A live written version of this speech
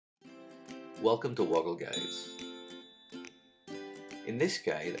Welcome to Woggle Guides. In this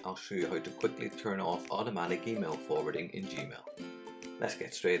guide, I'll show you how to quickly turn off automatic email forwarding in Gmail. Let's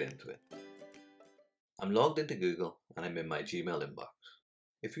get straight into it. I'm logged into Google and I'm in my Gmail inbox.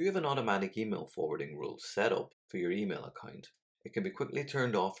 If you have an automatic email forwarding rule set up for your email account, it can be quickly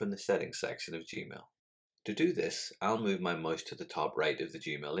turned off from the settings section of Gmail. To do this, I'll move my mouse to the top right of the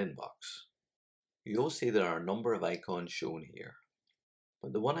Gmail inbox. You'll see there are a number of icons shown here,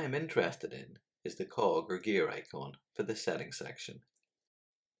 but the one I'm interested in is the cog or gear icon for the settings section.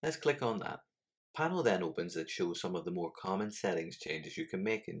 Let's click on that. The panel then opens that shows some of the more common settings changes you can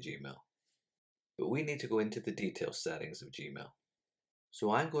make in Gmail. But we need to go into the details settings of Gmail.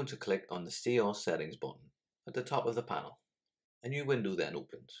 So I'm going to click on the See All Settings button at the top of the panel. A new window then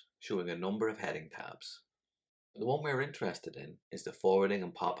opens, showing a number of heading tabs. The one we're interested in is the Forwarding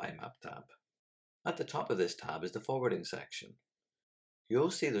and Pop IMAP tab. At the top of this tab is the forwarding section. You'll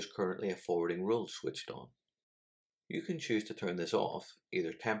see there's currently a forwarding rule switched on. You can choose to turn this off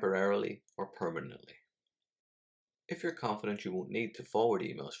either temporarily or permanently. If you're confident you won't need to forward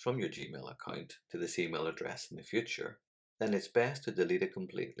emails from your Gmail account to this email address in the future, then it's best to delete it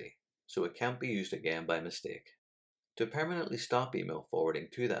completely so it can't be used again by mistake. To permanently stop email forwarding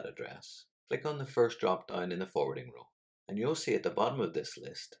to that address, click on the first drop down in the forwarding rule, and you'll see at the bottom of this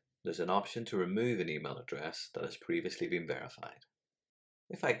list there's an option to remove an email address that has previously been verified.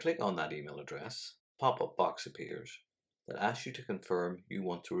 If I click on that email address, a pop-up box appears that asks you to confirm you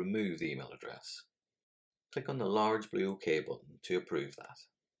want to remove the email address. Click on the large blue OK button to approve that.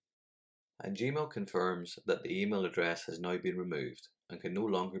 And Gmail confirms that the email address has now been removed and can no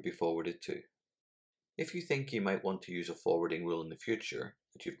longer be forwarded to. If you think you might want to use a forwarding rule in the future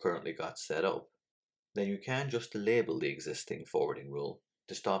that you've currently got set up, then you can just label the existing forwarding rule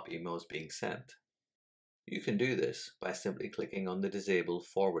to stop emails being sent. You can do this by simply clicking on the Disable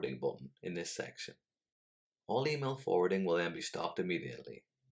Forwarding button in this section. All email forwarding will then be stopped immediately,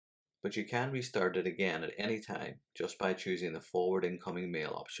 but you can restart it again at any time just by choosing the Forward Incoming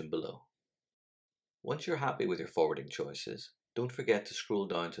Mail option below. Once you're happy with your forwarding choices, don't forget to scroll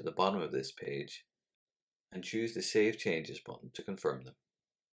down to the bottom of this page and choose the Save Changes button to confirm them.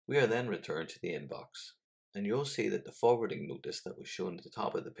 We are then returned to the inbox, and you'll see that the forwarding notice that was shown at the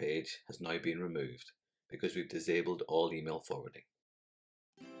top of the page has now been removed because we've disabled all email forwarding.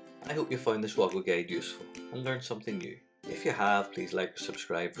 I hope you found this Woggle guide useful and learned something new. If you have, please like or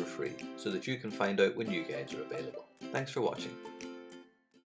subscribe for free so that you can find out when new guides are available. Thanks for watching.